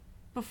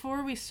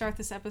Before we start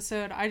this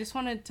episode, I just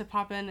wanted to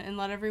pop in and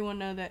let everyone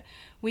know that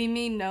we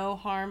mean no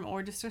harm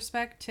or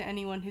disrespect to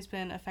anyone who's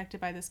been affected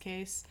by this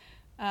case.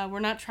 We're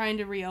not trying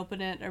to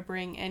reopen it or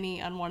bring any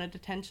unwanted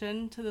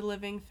attention to the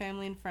living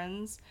family and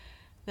friends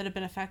that have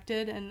been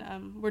affected,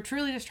 and we're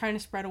truly just trying to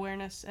spread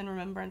awareness and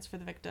remembrance for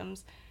the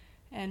victims.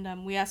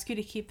 And we ask you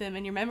to keep them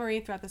in your memory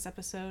throughout this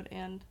episode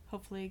and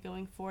hopefully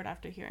going forward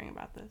after hearing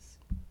about this.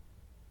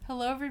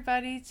 Hello,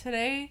 everybody.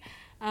 Today,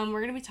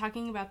 we're going to be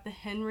talking about the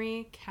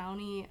Henry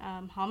County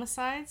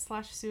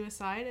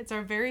Homicide/Suicide. It's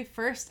our very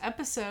first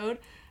episode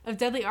of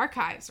Deadly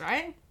Archives,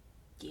 right?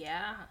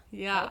 Yeah.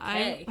 Yeah.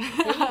 Okay.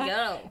 Here we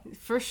go.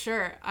 For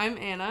sure. I'm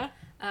Anna.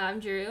 I'm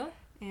Drew.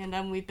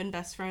 And we've been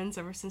best friends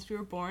ever since we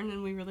were born,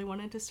 and we really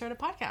wanted to start a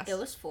podcast. It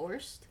was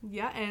forced.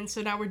 Yeah, and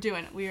so now we're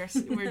doing it.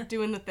 We're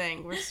doing the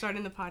thing. We're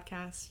starting the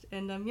podcast.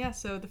 And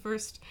so the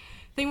first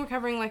thing we're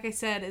covering, like I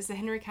said, is the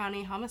Henry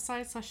County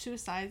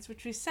Homicides/Suicides,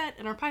 which we said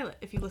in our pilot,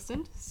 if you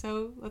listened.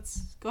 So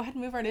let's go ahead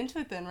and move right into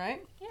it then,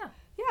 right? Yeah.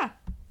 Yeah.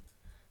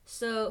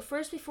 So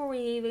first, before we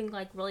even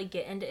really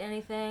get into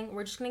anything,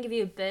 we're just going to give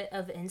you a bit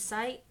of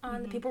insight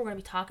on the people we're going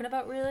to be talking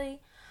about,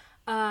 really.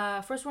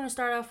 First, we're going to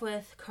start off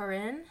with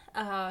Corinne.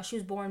 She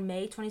was born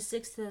May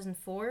 26,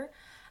 2004.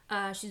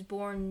 She was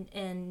born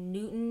in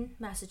Newton,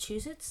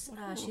 Massachusetts.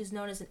 She's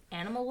known as an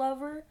animal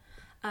lover.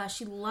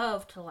 She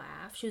loved to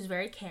laugh. She was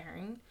very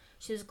caring.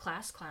 She was a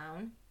class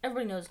clown.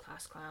 Everybody knows a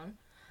class clown.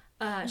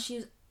 She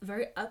was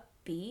very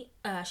upbeat.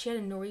 She had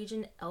a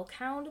Norwegian elk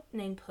hound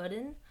named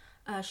Puddin'.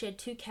 She had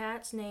 2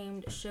 cats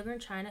named Sugar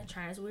and China.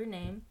 China's a weird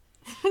name.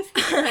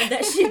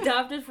 That she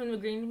adopted from the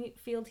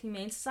Greenfield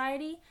Humane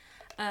Society.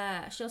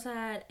 She also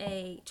had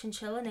a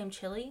chinchilla named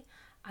Chili.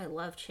 I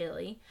love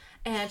Chili.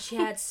 And she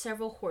had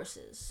several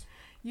horses.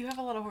 You have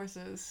a lot of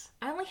horses.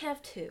 I only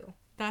have 2.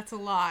 That's a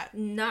lot.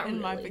 Not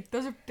really.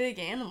 Those are big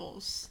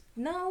animals.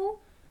 No.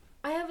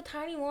 I have a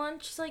tiny one.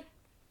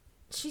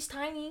 She's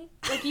tiny.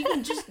 Like, you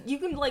can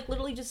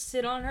literally just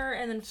sit on her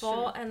and then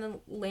fall and then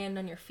land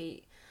on your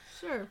feet.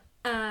 Sure.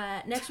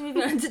 Next,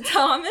 moving on to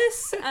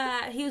Thomas.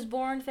 He was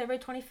born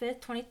February 25th,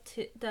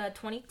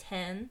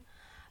 2010.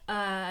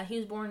 He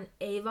was born in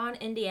Avon,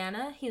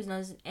 Indiana. He was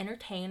known as an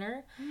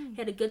entertainer. He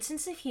had a good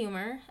sense of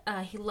humor.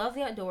 He loved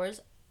the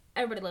outdoors.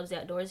 Everybody loves the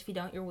outdoors. If you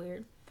don't, you're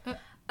weird.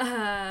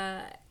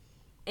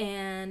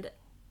 And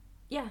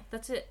yeah,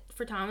 that's it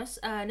for Thomas.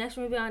 Next,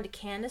 we're moving on to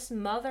Candace,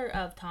 mother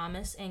of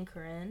Thomas and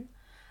Corinne.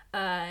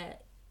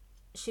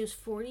 She was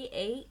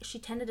 48. She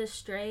tended to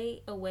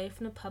stray away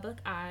from the public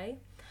eye.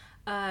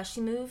 She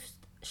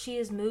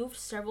has moved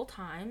several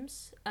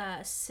times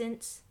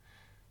since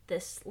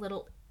this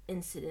little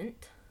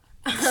incident.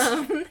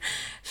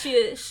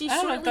 She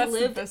shortly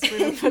lived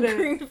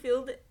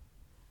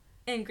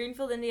in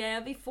Greenfield,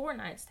 Indiana before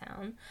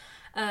Knightstown.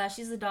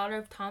 She's the daughter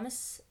of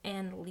Thomas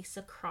and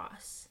Lisa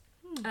Cross.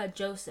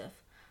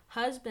 Joseph,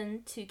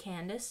 husband to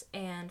Candace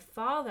and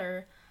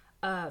father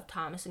of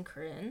Thomas and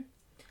Corinne.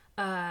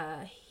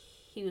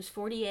 He was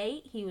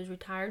 48. He was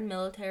retired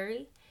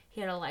military.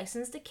 He had a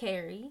license to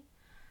carry.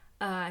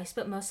 He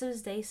spent most of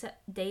his days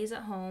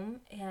at home.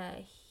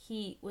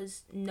 He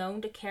was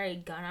known to carry a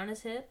gun on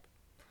his hip.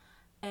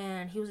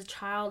 And he was a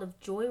child of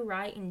Joy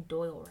Wright and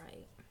Doyle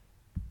Wright.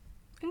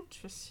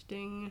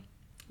 Interesting.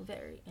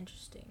 Very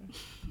interesting.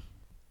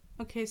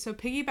 Okay, so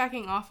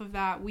piggybacking off of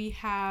that, we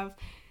have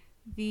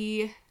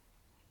the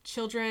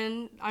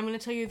children. I'm going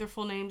to tell you their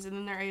full names and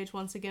then their age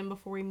once again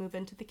before we move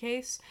into the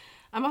case.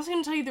 I'm also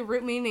going to tell you the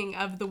root meaning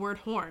of the word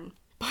horn,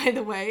 by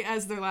the way,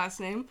 as their last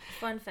name.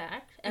 Fun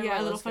fact.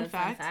 Yeah, a little fun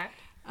fact.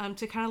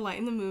 To kind of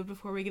lighten the mood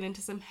before we get into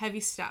some heavy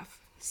stuff.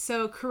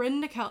 So Corinne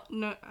Nicole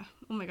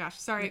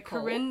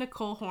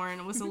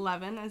Horn was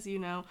 11, as you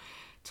know.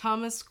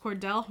 Thomas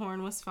Cordell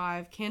Horn was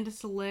 5.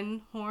 Candace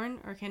Lynn Horn,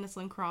 or Candace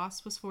Lynn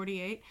Cross, was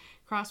 48.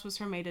 Cross was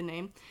her maiden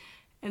name.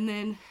 And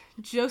then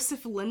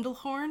Joseph Lindell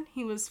Horn,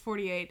 he was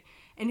 48.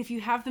 And if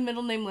you have the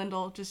middle name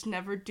Lindell, just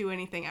never do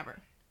anything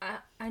ever.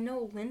 I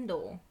know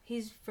Lindell.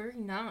 He's very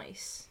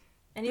nice.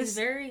 And he's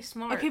very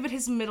smart. Okay, but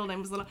his middle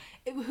name was Lindell.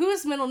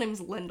 Whose middle name is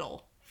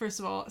Lindell? First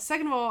of all.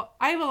 Second of all,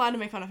 I am allowed to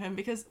make fun of him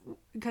because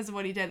of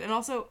what he did. And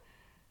also,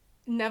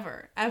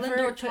 never, ever...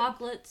 Lindor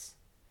chocolates.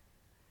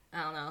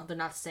 I don't know. They're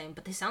not the same,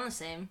 but they sound the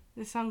same.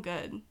 They sound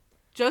good.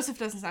 Joseph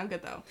doesn't sound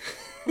good, though.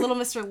 Little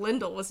Mr.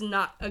 Lindell was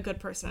not a good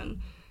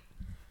person.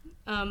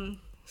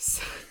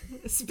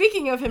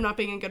 Speaking of him not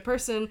being a good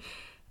person,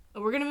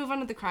 we're going to move on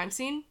to the crime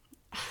scene.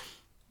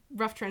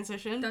 Rough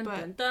transition, dun, but...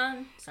 Dun,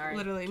 dun. Sorry.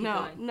 Literally, Keep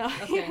no.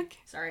 Okay,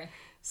 sorry.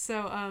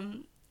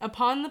 So,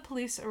 upon the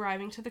police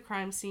arriving to the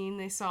crime scene,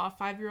 they saw a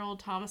 5-year-old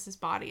Thomas's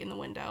body in the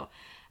window.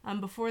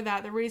 Before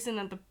that, the reason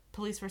that the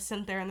police were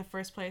sent there in the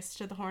first place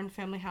to the Horn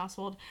family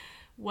household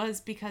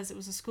was because it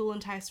was a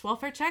school-enticed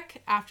welfare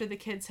check after the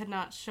kids had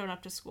not shown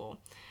up to school.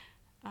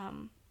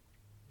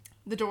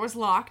 The door was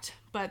locked,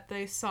 but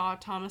they saw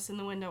Thomas in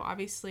the window,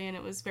 obviously, and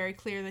it was very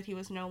clear that he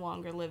was no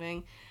longer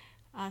living,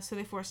 so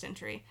they forced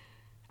entry.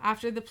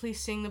 After the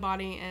police seeing the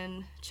body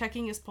and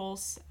checking his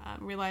pulse,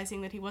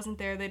 realizing that he wasn't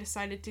there, they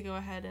decided to go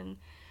ahead and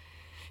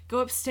go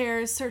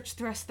upstairs, search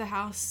the rest of the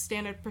house,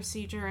 standard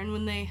procedure. And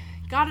when they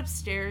got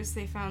upstairs,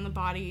 they found the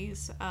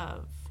bodies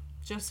of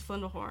Joseph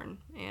Lindelhorn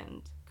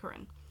and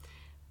Corinne.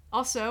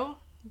 Also,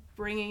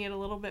 bringing it a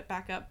little bit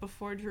back up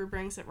before Drew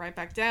brings it right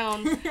back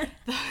down,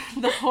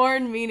 the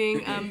Horn,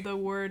 meaning the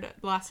word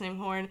last name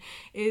Horn,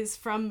 is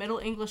from Middle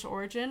English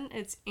origin.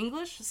 It's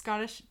English,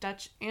 Scottish,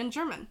 Dutch, and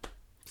German.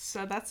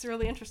 So that's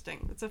really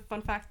interesting. It's a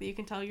fun fact that you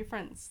can tell your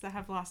friends that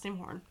have the last name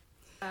Horn.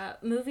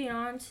 Moving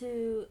on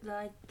to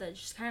the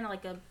just kind of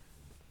like a,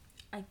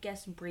 I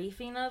guess,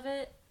 briefing of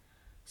it.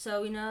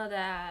 So we know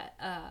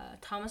that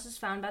Thomas is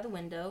found by the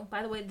window.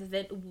 By the way,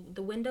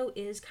 the window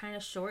is kind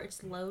of short.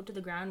 It's low to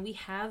the ground. We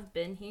have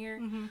been here,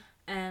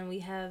 and we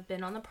have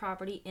been on the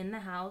property in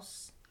the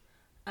house.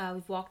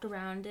 We've walked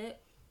around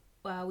it.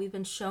 We've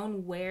been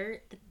shown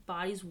where the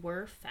bodies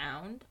were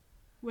found.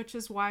 Which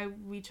is why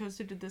we chose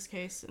to do this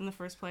case in the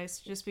first place,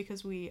 just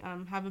because we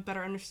have a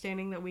better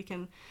understanding that we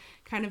can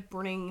kind of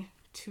bring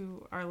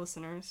to our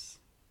listeners.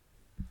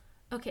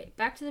 Okay,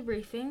 back to the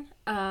briefing.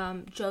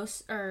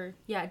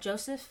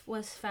 Joseph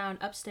was found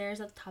upstairs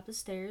at the top of the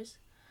stairs.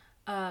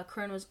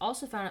 Corinne was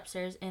also found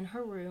upstairs in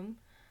her room,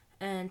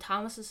 and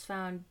Thomas was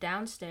found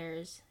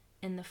downstairs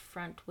in the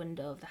front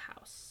window of the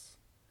house.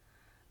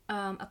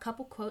 A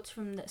couple quotes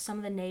from some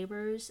of the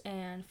neighbors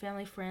and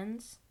family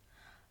friends.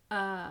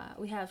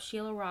 We have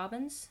Sheila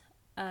Robbins.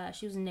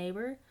 She was a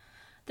neighbor.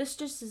 This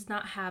just does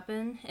not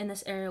happen in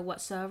this area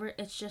whatsoever.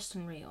 It's just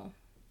unreal.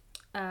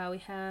 We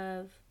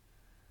have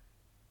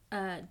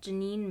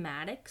Janine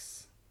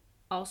Maddox,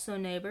 also a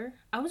neighbor.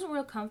 I wasn't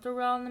real comfortable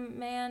around the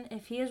man.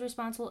 If he is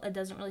responsible, it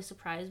doesn't really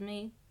surprise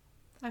me.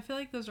 I feel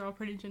like those are all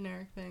pretty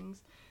generic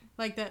things.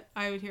 Like that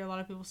I would hear a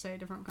lot of people say at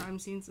different crime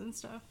scenes and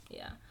stuff.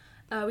 Yeah.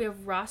 We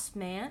have Ross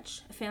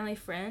Manch, a family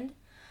friend.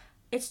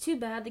 It's too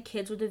bad the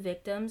kids were the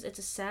victims. It's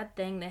a sad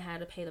thing they had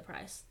to pay the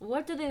price.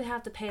 What did they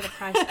have to pay the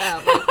price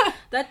of? Like,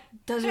 that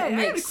doesn't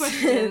make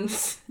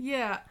sense.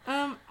 Yeah.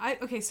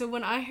 So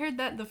when I heard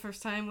that the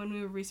first time when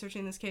we were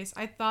researching this case,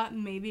 I thought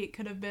maybe it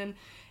could have been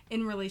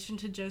in relation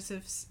to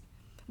Joseph's,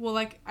 well,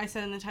 like I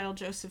said in the title,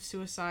 Joseph's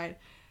suicide.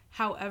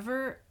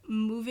 However,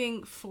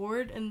 moving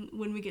forward and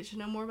when we get to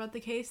know more about the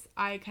case,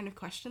 I kind of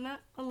question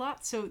that a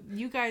lot. So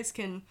you guys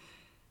can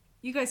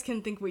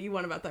think what you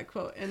want about that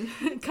quote and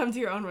come to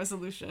your own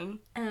resolution.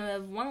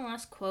 And one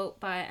last quote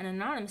by an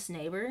anonymous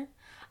neighbor.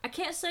 I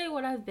can't say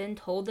what I've been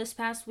told this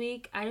past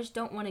week. I just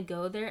don't want to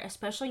go there,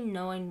 especially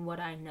knowing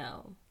what I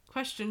know.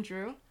 Question,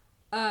 Drew.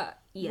 Yes.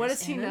 What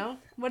does he know?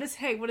 What does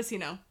he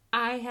know?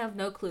 I have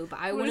no clue, but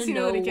I want to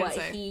know what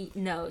he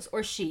knows.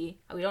 Or she.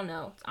 We don't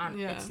know.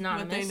 It's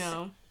anonymous. What they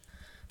know.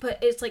 But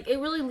it's like, it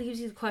really leaves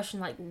you the question,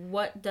 like,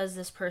 what does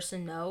this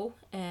person know?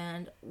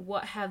 And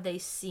what have they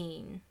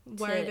seen?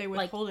 Why are they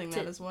withholding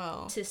that as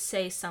well? To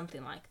say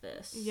something like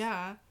this.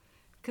 Yeah.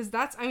 Because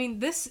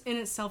this in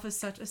itself is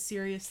such a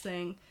serious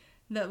thing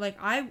that, like,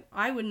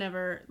 I would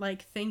never,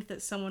 like, think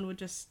that someone would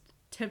just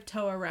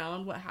tiptoe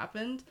around what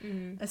happened,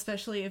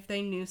 especially if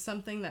they knew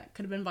something that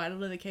could have been vital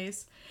to the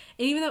case.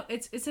 And even though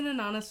it's an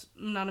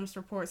anonymous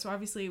report, so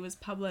obviously it was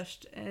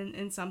published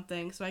in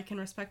something, so I can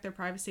respect their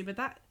privacy, but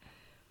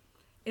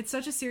it's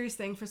such a serious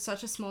thing for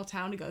such a small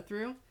town to go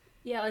through.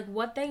 Yeah, like,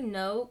 what they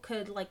know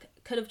could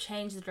have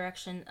changed the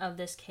direction of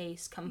this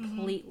case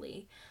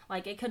completely.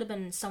 Like, it could have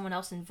been someone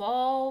else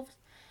involved.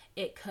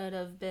 It could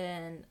have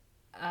been,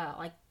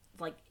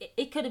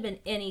 it could have been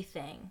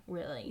anything,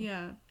 really.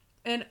 Yeah.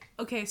 And,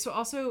 okay, so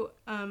also,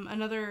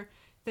 another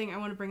thing I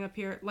want to bring up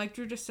here, like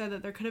Drew just said,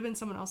 that there could have been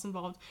someone else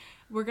involved.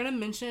 We're going to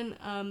mention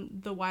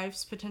the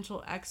wife's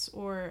potential ex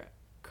or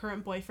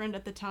current boyfriend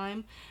at the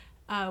time.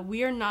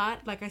 We are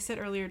not, like I said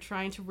earlier,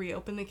 trying to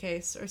reopen the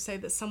case or say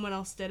that someone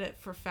else did it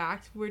for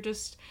fact. We're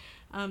just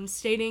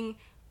stating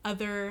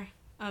other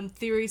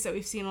theories that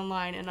we've seen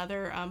online and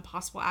other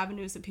possible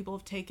avenues that people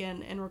have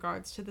taken in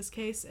regards to this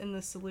case and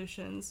the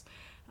solutions.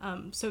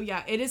 So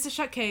yeah, it is a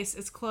shut case.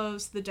 It's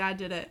closed. The dad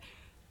did it,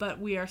 but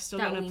we are still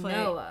going to play.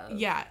 Know of.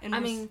 Yeah, and I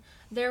mean,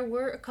 there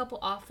were a couple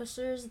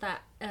officers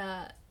that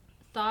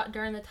thought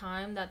during the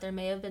time that there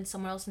may have been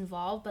someone else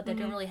involved, but they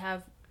didn't really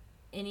have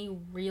any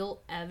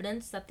real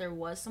evidence that there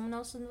was someone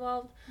else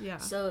involved. Yeah.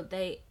 So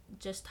they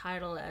just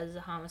titled it as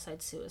a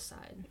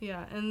homicide-suicide.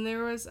 Yeah, and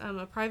there was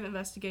a private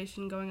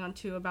investigation going on,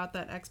 too, about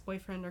that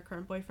ex-boyfriend or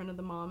current boyfriend of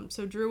the mom.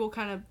 So Drew will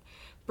kind of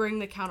bring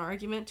the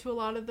counter-argument to a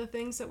lot of the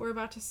things that we're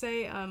about to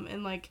say,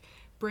 and, like,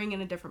 bring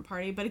in a different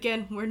party. But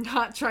again, we're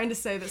not trying to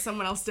say that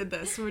someone else did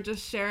this. We're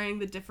just sharing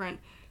the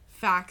different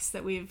facts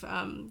that we've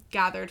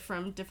gathered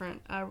from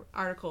different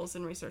articles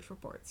and research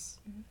reports.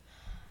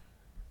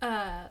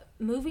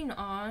 Moving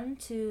on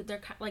to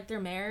their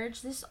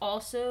marriage, this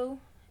also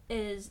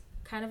is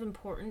kind of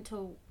important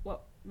to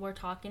what we're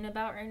talking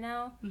about right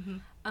now.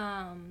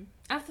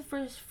 After the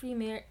first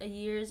few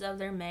years of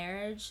their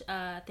marriage,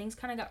 things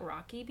kind of got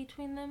rocky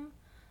between them.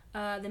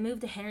 They moved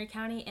to Henry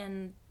County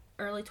in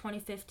early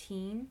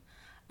 2015.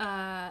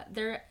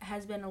 There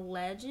has been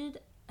alleged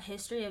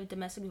history of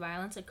domestic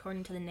violence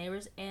according to the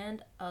neighbors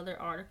and other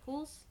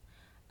articles.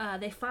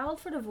 They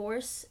filed for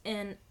divorce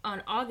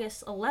on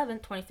August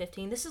 11th,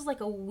 2015. This is like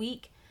a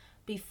week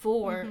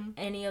before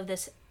any of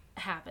this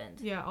happened.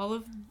 Yeah, all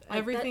of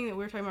everything that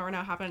we're talking about right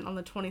now happened on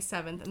the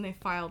 27th, and they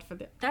filed for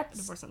the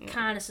divorce on the 11th. That's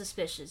kind of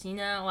suspicious, you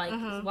know? Like,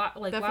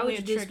 why would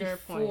you do this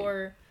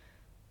before,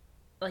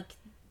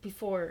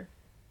 before,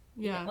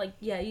 yeah,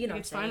 you know,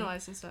 it's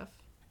finalized and stuff.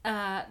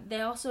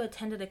 They also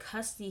attended a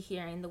custody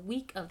hearing the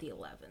week of the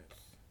 11th.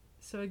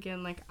 So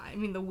again,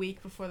 the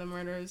week before the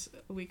murders,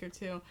 a week or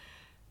two.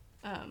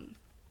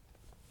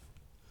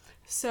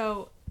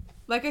 So,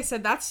 like I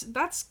said,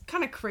 that's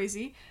kind of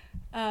crazy.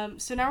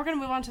 So now we're going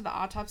to move on to the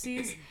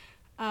autopsies.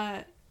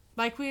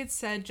 Like we had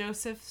said,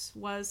 Joseph's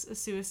was a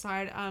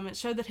suicide. It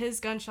showed that his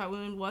gunshot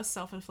wound was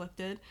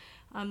self-inflicted.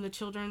 The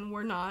children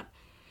were not.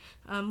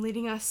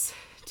 Leading us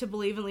to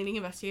believe, and leading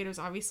investigators,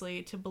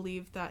 obviously, to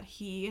believe that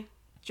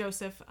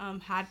Joseph,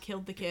 had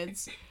killed the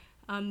kids.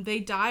 They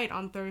died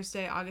on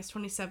Thursday, August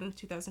 27th,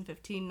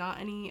 2015, not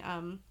any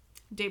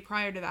date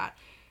prior to that.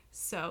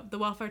 So the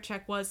welfare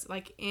check was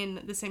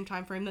in the same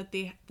time frame that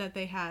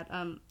they had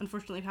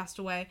unfortunately passed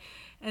away,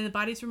 and the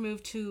bodies were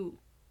moved to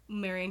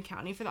Marion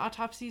County for the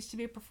autopsies to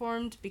be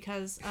performed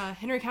because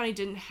Henry County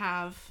didn't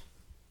have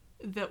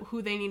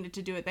who they needed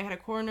to do it. They had a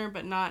coroner,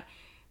 but not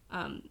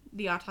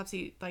the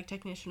autopsy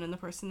technician and the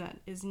person that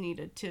is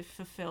needed to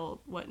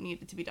fulfill what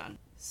needed to be done.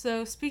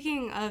 So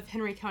speaking of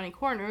Henry County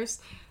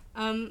coroners,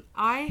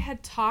 I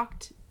had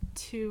talked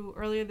to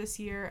earlier this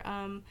year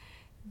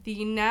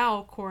the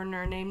now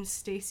coroner named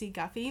Stacy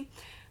Guffey,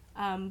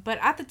 but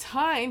at the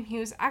time he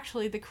was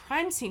actually the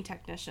crime scene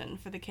technician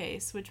for the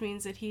case, which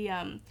means that he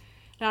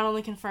not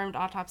only confirmed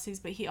autopsies,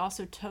 but he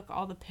also took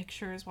all the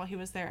pictures while he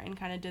was there and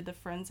kind of did the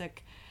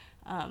forensic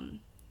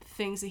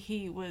things that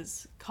he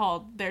was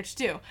called there to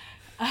do.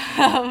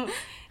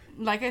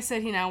 Like I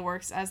said, he now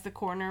works as the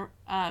coroner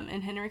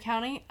in Henry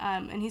County,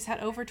 and he's had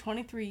over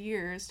 23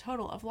 years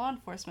total of law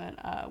enforcement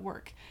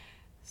work.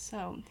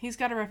 So he's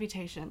got a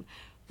reputation.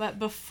 But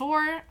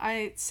before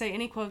I say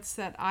any quotes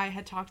that I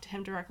had talked to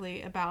him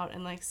directly about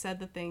and said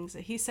the things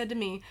that he said to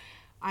me,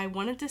 I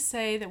wanted to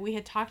say that we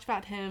had talked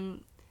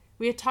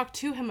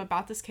to him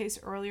about this case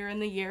earlier in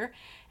the year,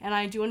 and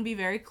I do want to be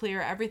very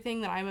clear, everything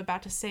that I'm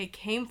about to say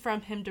came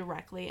from him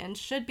directly and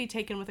should be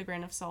taken with a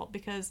grain of salt,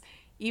 because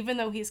even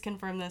though he's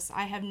confirmed this,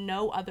 I have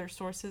no other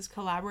sources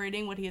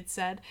corroborating what he had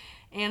said,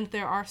 and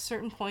there are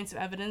certain points of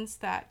evidence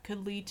that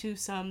could lead to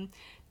some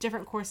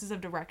different courses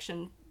of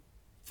direction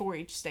for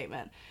each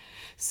statement.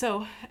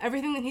 So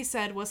everything that he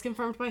said was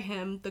confirmed by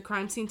him, the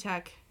crime scene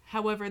tech.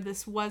 However,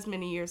 this was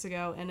many years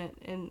ago,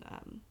 and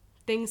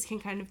things can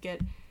kind of get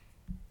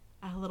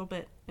a little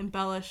bit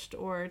embellished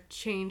or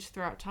changed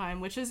throughout time,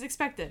 which is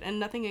expected, and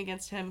nothing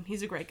against him.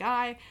 He's a great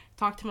guy.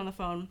 Talk to him on the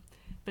phone,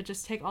 but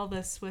just take all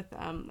this with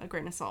a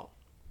grain of salt.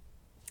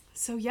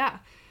 So yeah,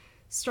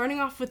 starting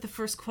off with the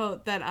first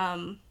quote that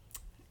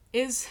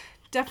is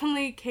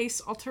definitely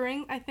case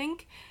altering, I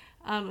think,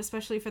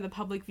 especially for the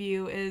public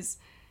view, is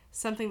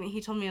something that he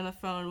told me on the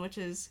phone, which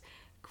is,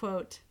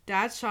 quote,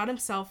 "Dad shot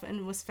himself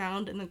and was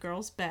found in the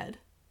girl's bed,"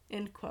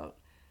 end quote.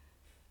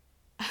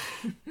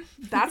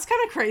 That's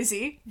kind of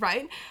crazy,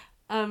 right?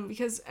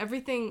 Because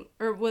everything,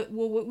 or what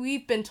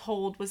we've been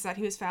told was that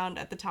he was found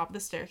at the top of the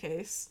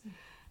staircase.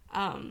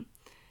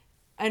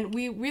 And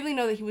we really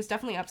know that he was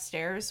definitely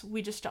upstairs.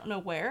 We just don't know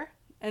where.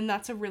 And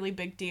that's a really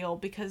big deal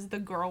because the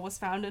girl was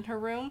found in her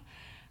room.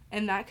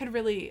 And that could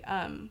really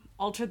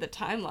alter the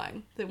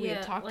timeline that we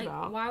had talked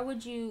about. Why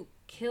would you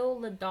kill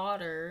the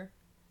daughter,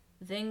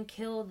 then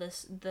kill the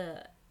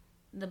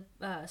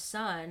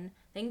son,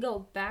 then go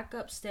back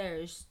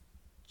upstairs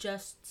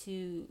just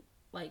to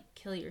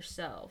kill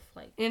yourself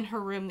in her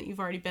room that you've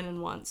already been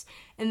in once?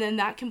 And then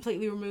that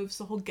completely removes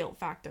the whole guilt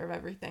factor of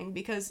everything,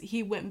 because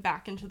he went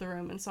back into the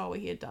room and saw what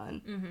he had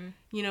done,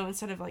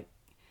 instead of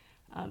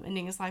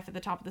ending his life at the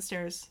top of the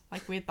stairs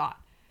like we had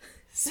thought.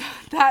 So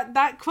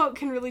that quote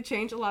can really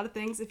change a lot of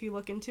things if you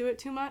look into it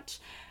too much,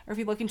 or if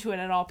you look into it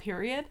at all,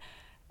 period.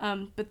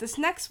 But this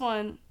next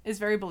one is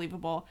very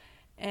believable,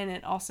 and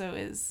it also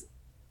is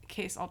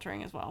case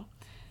altering as well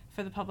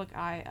for the public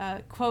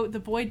eye. Quote, "The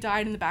boy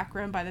died in the back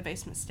room by the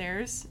basement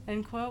stairs,"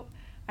 end quote.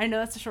 I know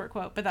that's a short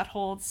quote, but that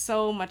holds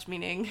so much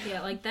meaning.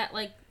 Yeah, that,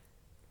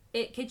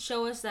 it could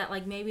show us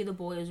that, maybe the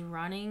boy was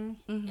running,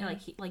 and,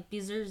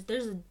 because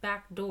there's a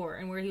back door,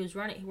 and where he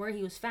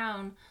was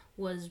found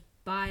was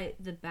by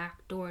the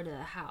back door to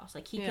the house.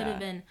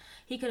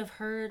 He could have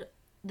heard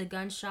the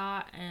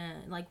gunshot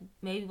and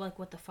maybe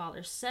what the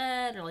father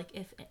said, or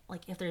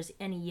if there's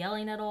any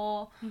yelling at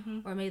all,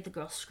 or maybe the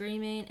girl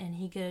screaming, and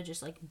he could have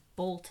just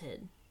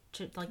bolted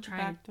to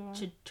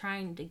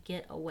trying to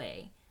get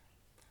away.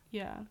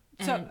 Yeah.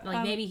 And so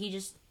maybe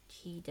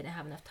he didn't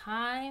have enough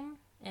time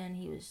and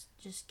he was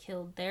just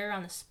killed there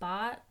on the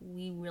spot.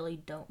 We really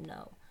don't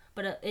know,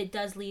 but it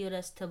does lead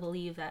us to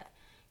believe that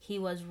he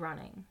was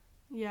running.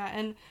 Yeah,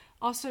 and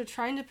also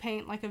trying to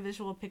paint a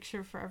visual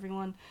picture for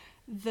everyone.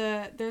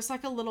 There's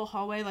a little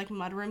hallway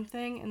mudroom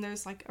thing, and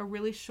there's a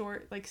really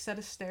short set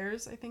of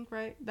stairs, I think,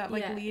 right, that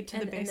lead to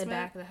the basement in the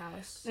back of the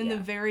house, in the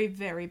very,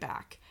 very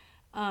back,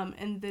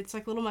 and it's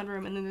little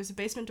mudroom, and then there's a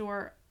basement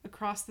door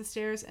across the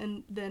stairs,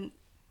 and then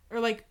or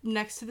like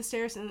next to the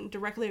stairs, and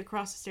directly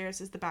across the stairs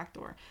is the back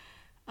door.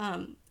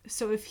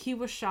 So if he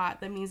was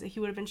shot, that means that he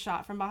would have been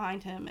shot from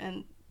behind him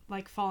and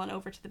like fallen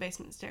over to the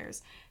basement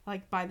stairs,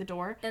 like by the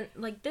door. And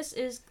like this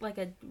is like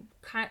a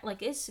kind,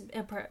 like it's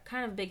a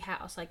kind of big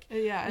house. Like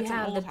yeah, it's you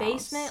have an old the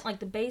basement. house. Like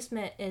the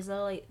basement is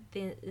like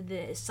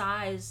the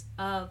size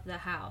of the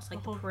house,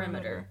 like the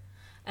perimeter.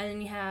 And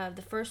then you have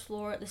the first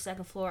floor, the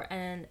second floor,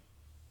 and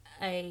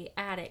a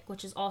attic,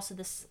 which is also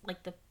this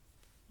like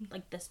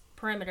this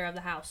perimeter of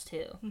the house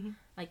too. Mm-hmm.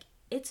 Like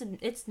it's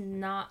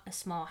not a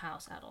small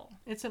house at all.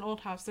 It's an old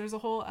house. There's a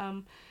whole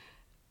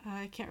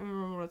I can't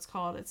remember what it's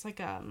called. It's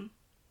like a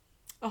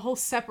whole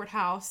separate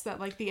house that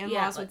like the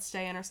in-laws would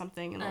stay in or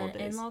something in the old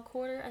days. In-law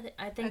quarter.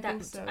 I think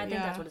that's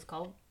what it's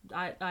called.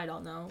 I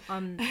don't know.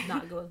 I'm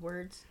not good with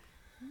words.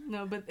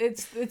 No, but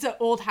it's an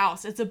old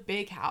house. It's a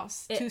big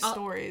house, 2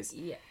 stories.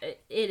 Yeah,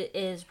 it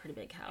is a pretty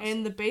big house.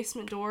 And the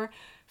basement door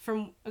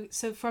from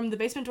the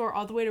basement door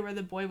all the way to where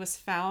the boy was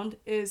found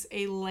is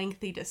a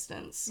lengthy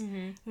distance,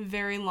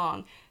 very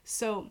long.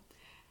 So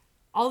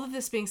all of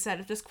this being said,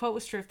 if this quote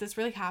was true, if this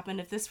really happened,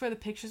 if this where the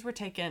pictures were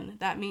taken,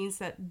 that means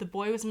that the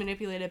boy was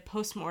manipulated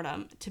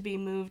post-mortem to be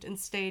moved and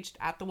staged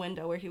at the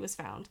window where he was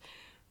found,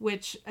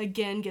 which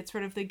again gets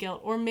rid of the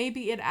guilt, or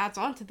maybe it adds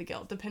on to the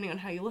guilt depending on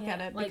how you look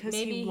at it, like because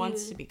he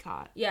wants to be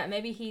caught. Yeah,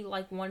 maybe he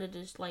like wanted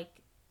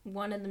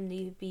them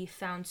to be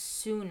found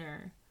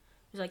sooner.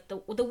 It's like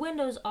the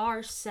windows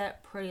are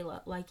set pretty low,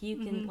 like you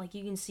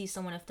can see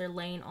someone if they're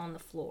laying on the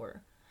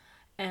floor.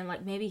 And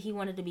like maybe he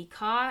wanted to be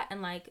caught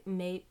and like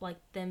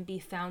them be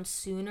found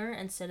sooner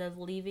instead of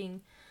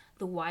leaving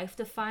the wife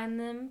to find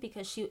them,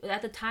 because she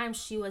at the time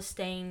she was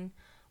staying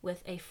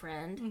with a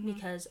friend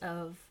because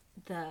of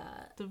the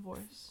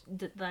divorce,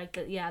 the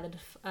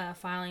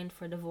filing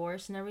for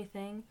divorce and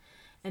everything,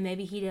 and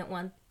maybe he didn't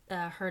want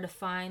her to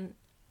find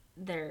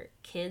their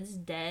kids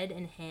dead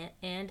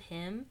and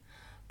him,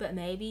 but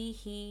maybe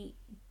he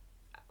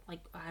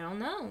I don't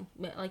know,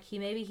 like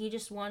he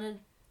just wanted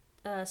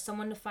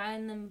someone to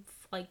find them,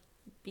 like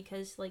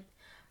because like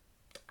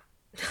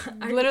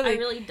literally I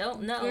really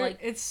don't know, like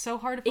it's so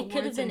hard to put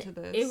words into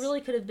this. It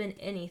really could have been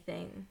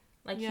anything.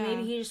 Like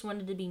maybe he just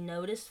wanted to be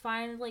noticed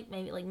finally,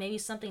 like maybe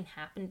something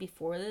happened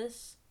before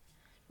this.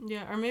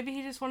 Yeah, or maybe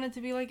he just wanted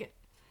to be like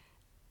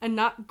a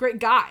not great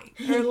guy,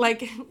 or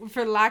like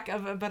for lack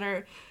of a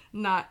better,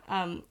 not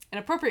an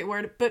appropriate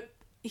word, but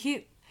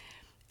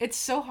it's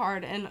so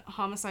hard in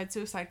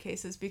suicide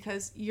cases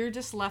because you're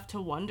just left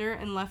to wonder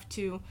and left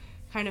to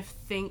kind of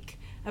think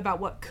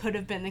about what could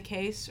have been the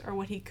case or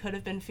what he could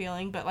have been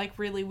feeling, but like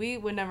really we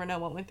would never know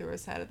what went through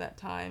his head at that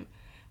time.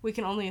 We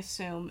can only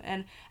assume.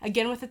 And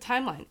again with the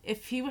timeline,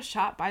 if he was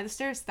shot by the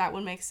stairs, that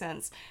would make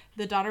sense.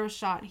 The daughter was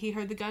shot, he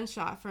heard the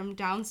gunshot from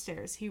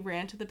downstairs, he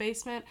ran to the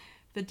basement,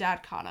 the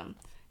dad caught him,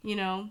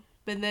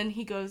 but then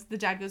the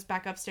dad goes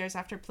back upstairs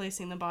after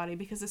placing the body,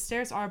 because the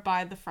stairs are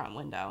by the front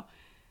window,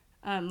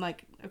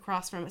 like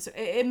across from it, so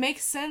it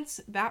makes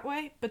sense that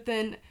way. But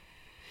then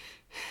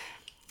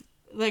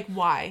like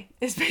why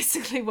is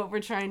basically what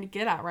we're trying to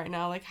get at right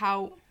now, like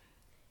how,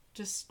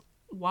 just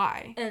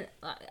why. And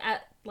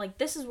like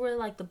this is where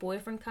like the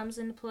boyfriend comes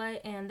into play,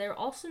 and they're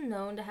also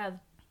known to have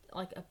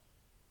like a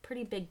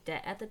pretty big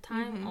debt at the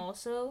time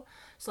also,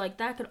 so like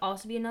that could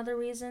also be another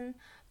reason.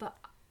 But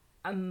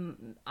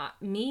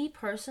me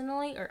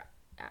personally, or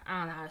I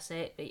don't know how to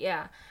say it, but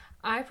yeah,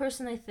 I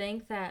personally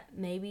think that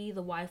maybe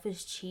the wife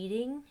was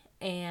cheating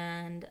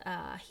and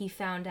he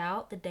found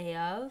out the day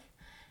of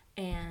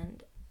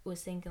and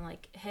was thinking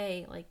like,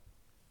 hey, like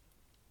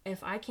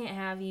if I can't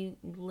have you,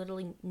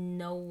 literally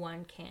no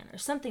one can, or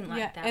something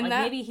like that. And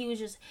like maybe he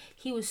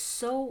was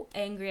so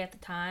angry at the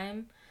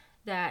time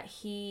that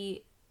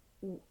he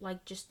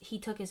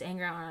took his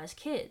anger out on his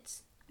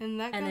kids. And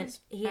then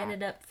he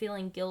ended up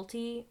feeling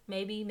guilty,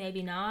 maybe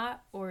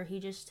not, or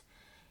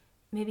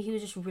maybe he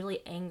was just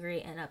really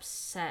angry and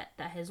upset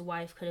that his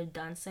wife could have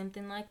done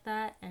something like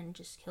that and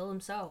just kill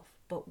himself.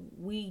 But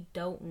we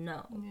don't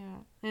know.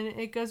 Yeah. And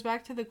it goes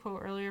back to the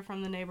quote earlier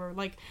from the neighbor,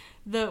 like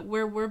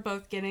where we're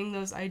both getting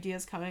those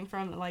ideas coming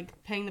from,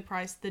 like paying the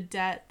price, the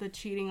debt, the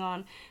cheating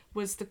on,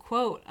 was the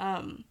quote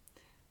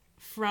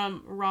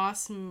from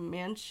Ross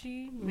Manch.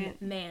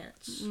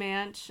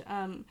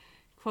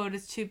 Quote,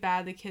 "It's too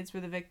bad the kids were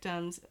the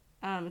victims.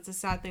 It's a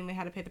sad thing they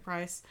had to pay the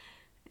price."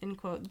 End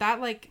quote.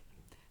 That like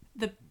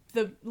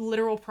the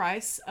literal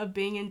price of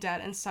being in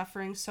debt and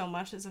suffering so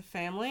much as a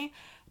family,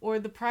 or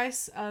the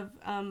price of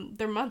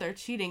their mother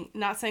cheating.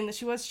 Not saying that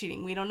she was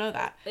cheating. We don't know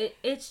that.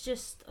 It's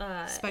just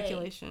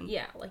speculation.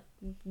 Like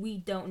we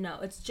don't know.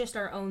 It's just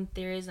our own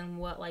theories and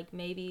what like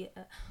maybe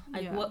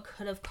what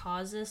could have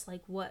caused this.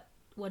 Like what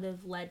would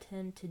have led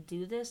him to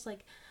do this.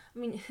 Like, I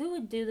mean, who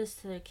would do this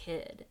to their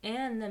kid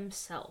and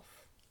themselves?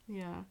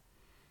 Yeah.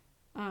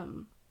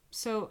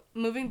 So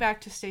moving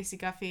back to Stacey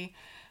Guffey,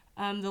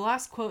 the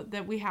last quote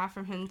that we have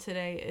from him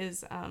today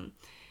is,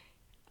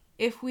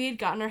 if we had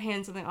gotten our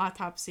hands on the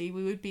autopsy,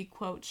 we would be,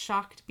 quote,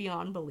 shocked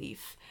beyond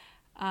belief.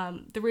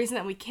 The reason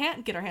that we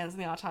can't get our hands on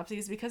the autopsy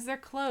is because they're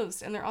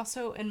closed, and they're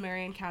also in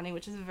Marion County,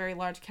 which is a very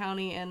large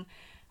county, and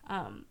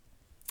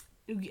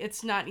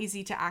it's not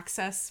easy to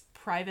access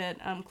private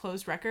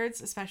closed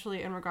records,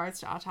 especially in regards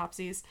to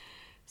autopsies.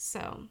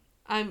 So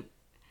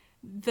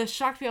the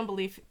shock beyond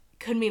belief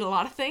could mean a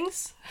lot of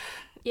things.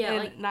 Yeah,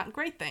 and like, not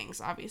great things,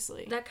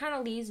 obviously. That kind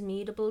of leads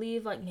me to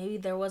believe, like, maybe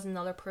there was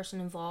another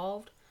person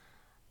involved.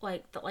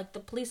 Like the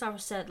police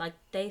officer said, like,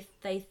 they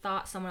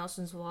thought someone else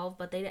was involved,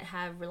 but they didn't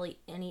have really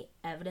any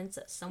evidence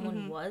that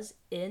someone was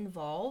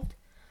involved.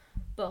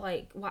 But,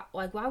 like,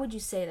 why would you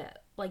say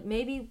that? Like,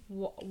 maybe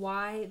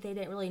why they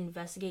didn't really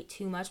investigate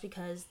too much,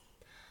 because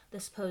the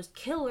supposed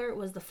killer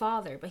was the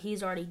father, but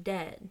he's already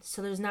dead.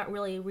 So there's not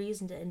really a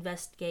reason to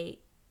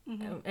investigate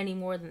any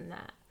more than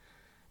that.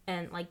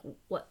 And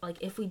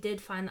if we did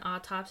find the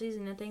autopsies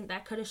and anything,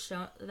 that could have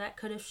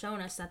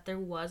shown us that there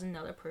was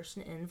another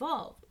person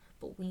involved,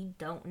 but we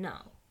don't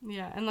know.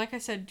 Yeah, and like I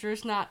said,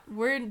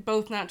 we're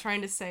both not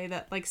trying to say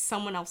that, like,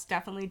 someone else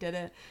definitely did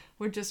it.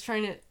 We're just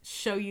trying to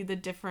show you the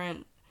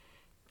different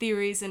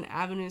theories and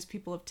avenues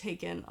people have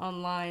taken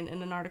online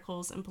and in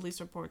articles and police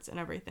reports and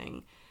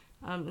everything.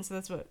 And so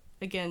that's what,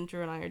 again,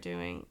 Drew and I are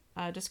doing.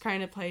 Just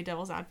trying to play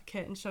devil's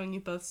advocate and showing you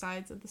both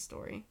sides of the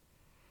story,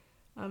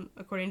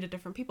 according to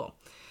different people.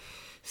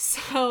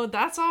 So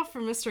that's all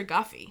for Mr.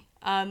 Guffey.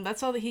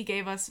 That's all that he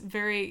gave us.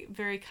 Very,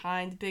 very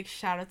kind. Big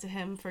shout out to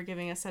him for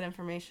giving us that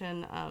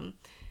information.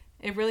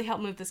 It really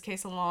helped move this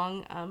case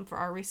along for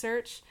our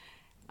research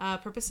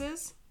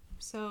purposes.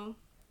 So,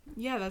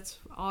 yeah, that's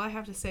all I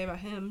have to say about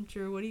him.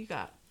 Drew, what do you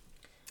got?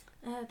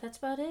 That's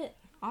about it.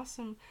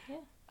 Awesome. Yeah.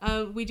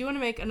 We do want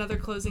to make another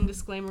closing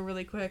disclaimer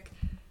really quick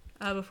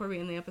before we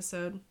end the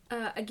episode.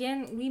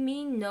 Again, we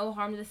mean no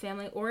harm to the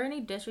family or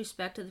any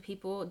disrespect to the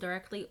people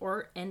directly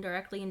or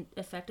indirectly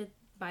affected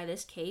by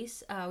this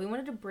case. We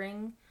wanted to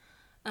bring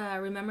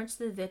remembrance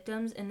to the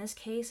victims in this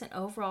case, and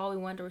overall we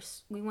want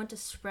to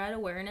spread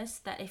awareness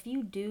that if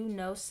you do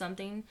know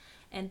something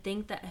and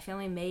think that a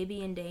family may be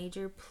in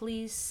danger,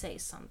 please say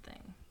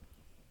something.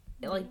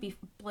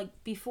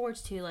 Before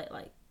it's too late,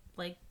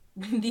 like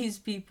these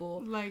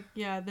people. Like,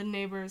 yeah, the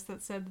neighbors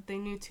that said that they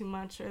knew too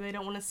much or they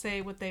don't want to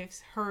say what they've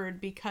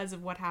heard because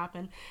of what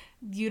happened.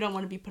 You don't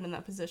want to be put in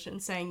that position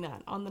saying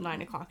that on the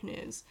 9 o'clock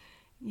news.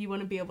 You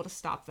want to be able to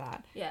stop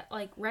that. Yeah,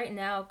 like right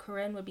now,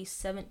 Corinne would be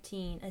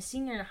 17, a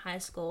senior in high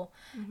school,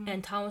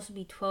 and Thomas would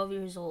be 12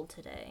 years old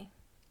today.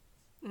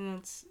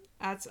 And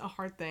that's a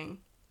hard thing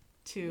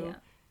to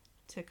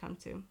come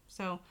to.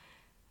 So,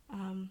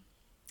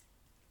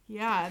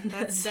 yeah,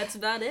 that's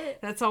about it.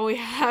 That's all we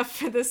have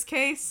for this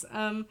case.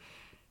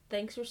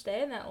 Thanks for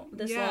staying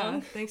this long.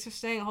 long. Thanks for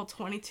staying a whole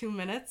 22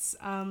 minutes.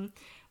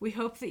 We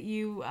hope that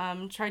you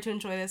try to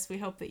enjoy this. We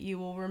hope that you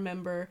will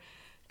remember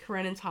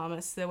Corinne and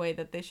Thomas the way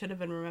that they should have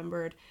been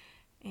remembered.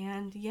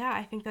 And yeah,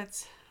 I think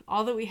that's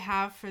all that we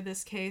have for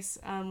this case.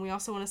 We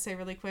also want to say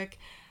really quick,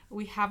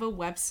 we have a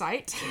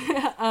website,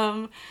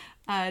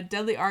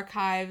 Deadly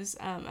Archives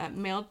at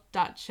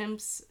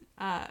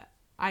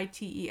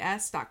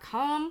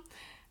mail.chimps.its.com.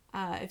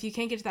 If you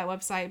can't get to that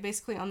website,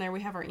 basically on there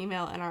we have our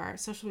email and our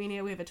social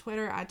media. We have a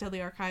Twitter at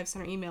Deadly Archives,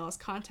 and our email is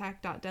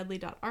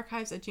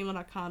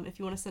contact.deadly.archives@gmail.com if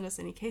you want to send us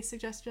any case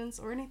suggestions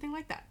or anything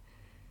like that.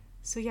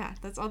 So yeah,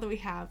 that's all that we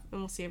have,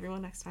 and we'll see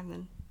everyone next time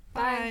then.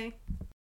 Bye. Bye.